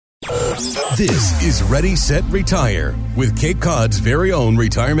This is Ready, Set, Retire with Cape Cod's very own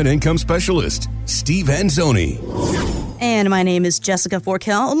retirement income specialist, Steve Anzoni. And my name is Jessica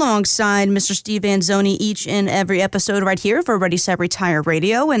Forkel, alongside Mr. Steve Anzoni each and every episode right here for Ready, Set, Retire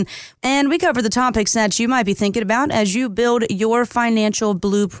Radio. And we cover the topics that you might be thinking about as you build your financial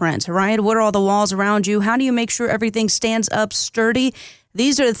blueprint, right? What are all the walls around you? How do you make sure everything stands up sturdy?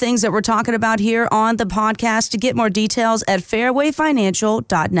 These are the things that we're talking about here on the podcast. To get more details at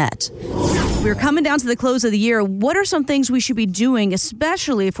fairwayfinancial.net. We're coming down to the close of the year. What are some things we should be doing,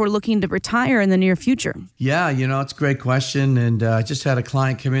 especially if we're looking to retire in the near future? Yeah, it's a great question. And I just had a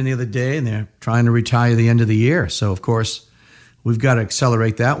client come in the other day, and they're trying to retire the end of the year. So, of course, we've got to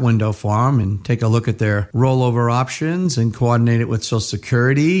accelerate that window for them and take a look at their rollover options and coordinate it with Social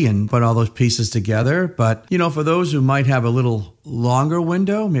Security and put all those pieces together. But, for those who might have a little longer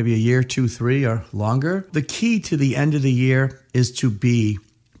window, maybe a year, 2, 3 or longer, the key to the end of the year is to be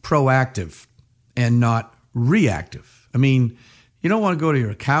proactive and not reactive. I mean, you don't want to go to your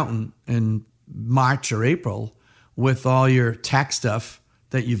accountant in March or April with all your tax stuff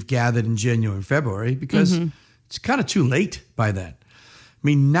that you've gathered in January and February because it's kind of too late by then. I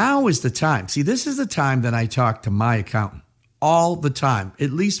mean, now is the time. See, this is the time that I talk to my accountant all the time,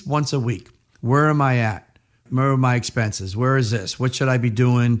 at least once a week. Where am I at? Where are my expenses? Where is this? What should I be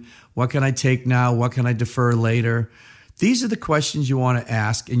doing? What can I take now? What can I defer later? These are the questions you want to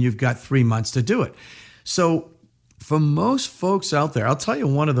ask, and you've got 3 months to do it. So for most folks out there, I'll tell you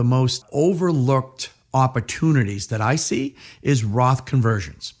one of the most overlooked opportunities that I see is Roth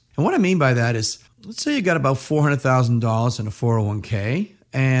conversions. And what I mean by that is, let's say you got about $400,000 in a 401k,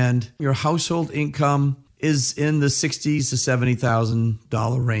 and your household income is in the $60,000 to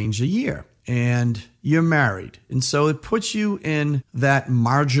 $70,000 range a year, and you're married. And so it puts you in that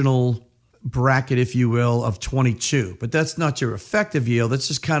marginal bracket, if you will, of 22. But that's not your effective yield. That's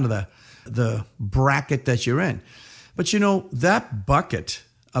just kind of the bracket that you're in. But that bucket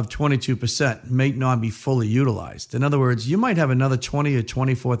of 22% may not be fully utilized. In other words, you might have another 20 or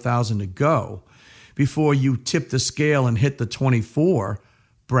 24,000 to go before you tip the scale and hit the 24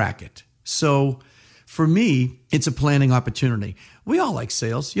 bracket. So for me, it's a planning opportunity. We all like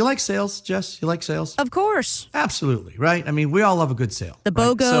sales. You like sales, Jess? You like sales? Of course. Absolutely, right? I mean, we all love a good sale. The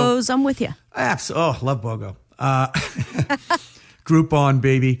BOGOs, right? So, I'm with you. Love BOGO. Groupon,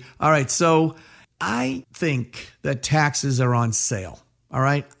 baby. All right, so I think that taxes are on sale, all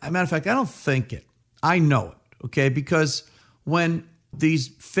right? As a matter of fact, I don't think it. I know it, okay? Because when these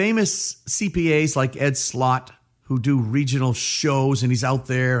famous CPAs like Ed Slott, who do regional shows, and he's out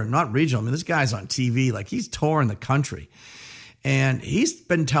there, and not regional, I mean, this guy's on TV, like he's touring the country. And he's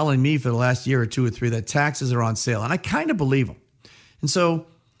been telling me for the last year or 2 or 3 that taxes are on sale. And I kind of believe him. And so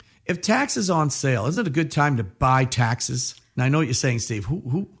if taxes are on sale, isn't it a good time to buy taxes? Now, I know what you're saying, Steve.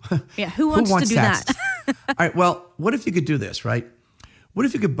 Who wants to do taxes? that? All right, well, what if you could do this, right? What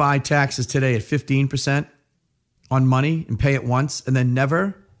if you could buy taxes today at 15% on money and pay it once and then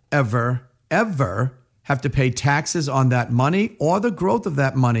never, ever, ever have to pay taxes on that money or the growth of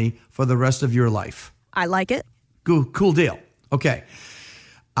that money for the rest of your life? I like it. Cool deal. Okay.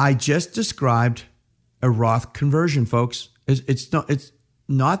 I just described a Roth conversion, folks. It's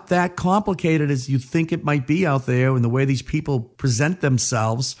not that complicated as you think it might be out there in the way these people present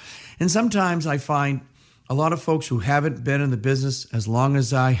themselves. And sometimes I find a lot of folks who haven't been in the business as long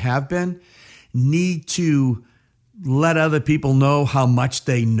as I have been need to let other people know how much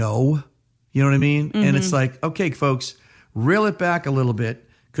they know. You know what I mean? Mm-hmm. And it's like, okay, folks, reel it back a little bit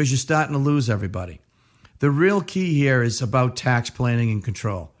because you're starting to lose everybody. The real key here is about tax planning and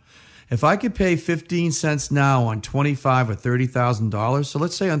control. If I could pay 15 cents now on $25,000 or $30,000, so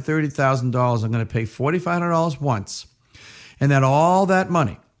let's say on $30,000, I'm going to pay $4,500 once, and that all that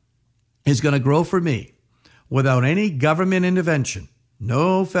money is going to grow for me without any government intervention,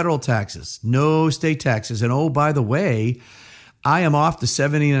 no federal taxes, no state taxes, and oh, by the way, I am off the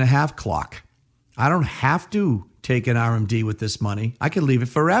 70.5 clock. I don't have to take an RMD with this money. I can leave it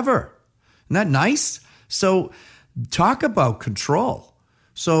forever. Isn't that nice? So talk about control.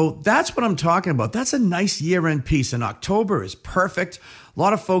 So that's what I'm talking about. That's a nice year-end piece. And October is perfect. A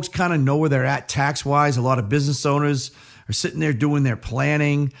lot of folks kind of know where they're at tax-wise. A lot of business owners are sitting there doing their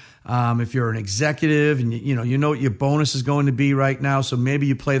planning. If you're an executive and you know what your bonus is going to be right now, so maybe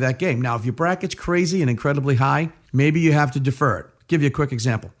you play that game. Now, if your bracket's crazy and incredibly high, maybe you have to defer it. Give you a quick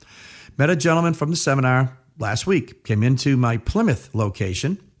example. Met a gentleman from the seminar last week, came into my Plymouth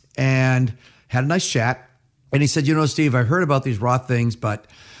location and had a nice chat. And he said, Steve, I heard about these Roth things, but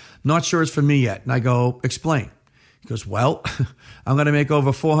not sure it's for me yet. And I go, explain. He goes, well, I'm going to make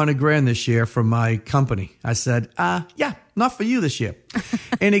over $400,000 this year from my company. I said, yeah, not for you this year.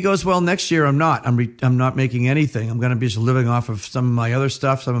 And he goes, well, next year I'm not. I'm not making anything. I'm going to be just living off of some of my other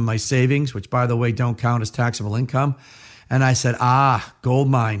stuff, some of my savings, which, by the way, don't count as taxable income. And I said, gold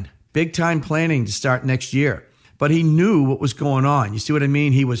mine, big time planning to start next year. But he knew what was going on. You see what I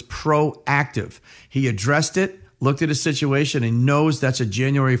mean? He was proactive. He addressed it, looked at his situation, and knows that's a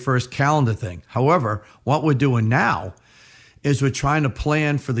January 1st calendar thing. However, what we're doing now is we're trying to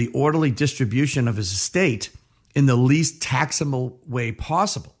plan for the orderly distribution of his estate in the least taxable way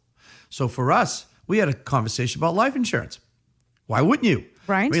possible. So for us, we had a conversation about life insurance. Why wouldn't you?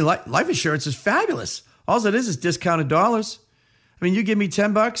 Right. I mean, life insurance is fabulous. All it is discounted dollars. I mean, you give me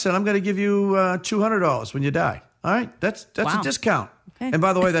 $10 and I'm going to give you $200 when you die. All right? That's Wow. a discount. Okay. And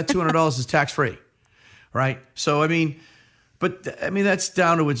by the way, that $200 is tax-free. Right? So, that's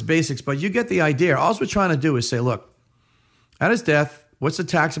down to its basics, but you get the idea. All we're trying to do is say, look, at his death, what's the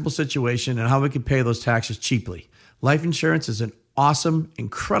taxable situation and how we can pay those taxes cheaply? Life insurance is an awesome,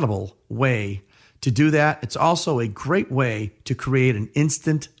 incredible way to do that. It's also a great way to create an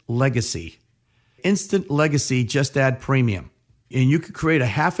instant legacy. Instant legacy, just add premium. And you could create a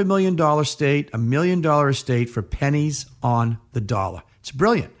 $500,000 estate, $1 million estate for pennies on the dollar. It's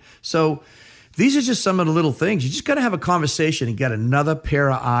brilliant. So these are just some of the little things. You just got to have a conversation and get another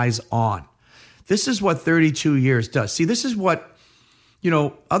pair of eyes on. This is what 32 years does. See, this is what,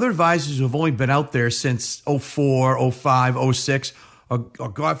 other advisors who have only been out there since 04, 05, 06, or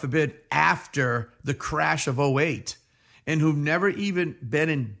God forbid, after the crash of 08, and who've never even been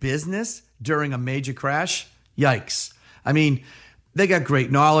in business during a major crash. Yikes. I mean, they got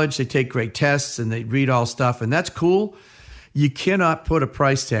great knowledge. They take great tests and they read all stuff, and that's cool. You cannot put a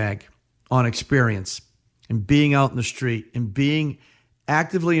price tag on experience and being out in the street and being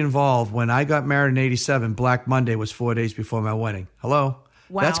actively involved. When I got married in 87, Black Monday was 4 days before my wedding. Hello?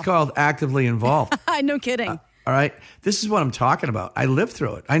 Wow. That's called actively involved. No kidding. All right? This is what I'm talking about. I lived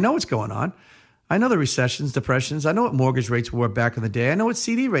through it. I know what's going on. I know the recessions, depressions. I know what mortgage rates were back in the day. I know what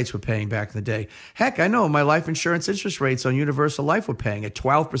CD rates were paying back in the day. Heck, I know my life insurance interest rates on Universal Life were paying at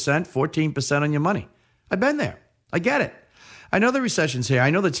 12%, 14% on your money. I've been there. I get it. I know the recession's here. I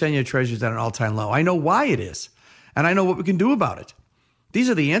know the 10-year treasury is at an all-time low. I know why it is. And I know what we can do about it. These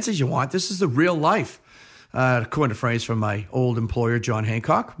are the answers you want. This is the real life. According to phrase from my old employer, John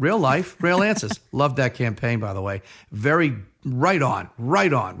Hancock, real life, real answers. Loved that campaign, by the way. Very right on.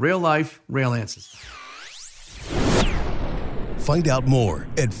 Real life, real answers. Find out more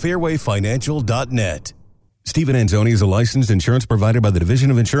at fairwayfinancial.net. Stephen Anzoni is a licensed insurance provider by the Division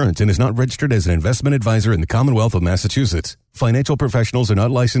of Insurance and is not registered as an investment advisor in the Commonwealth of Massachusetts. Financial professionals are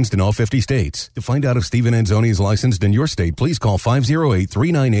not licensed in all 50 states. To find out if Stephen Anzoni is licensed in your state, please call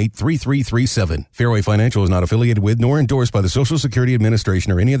 508-398-3337. Fairway Financial is not affiliated with nor endorsed by the Social Security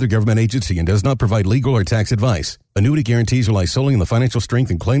Administration or any other government agency and does not provide legal or tax advice. Annuity guarantees rely solely on the financial strength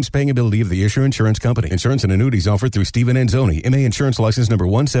and claims-paying ability of the issuer insurance company. Insurance and annuities offered through Stephen Anzoni, MA Insurance License Number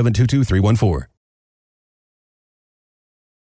 1722314.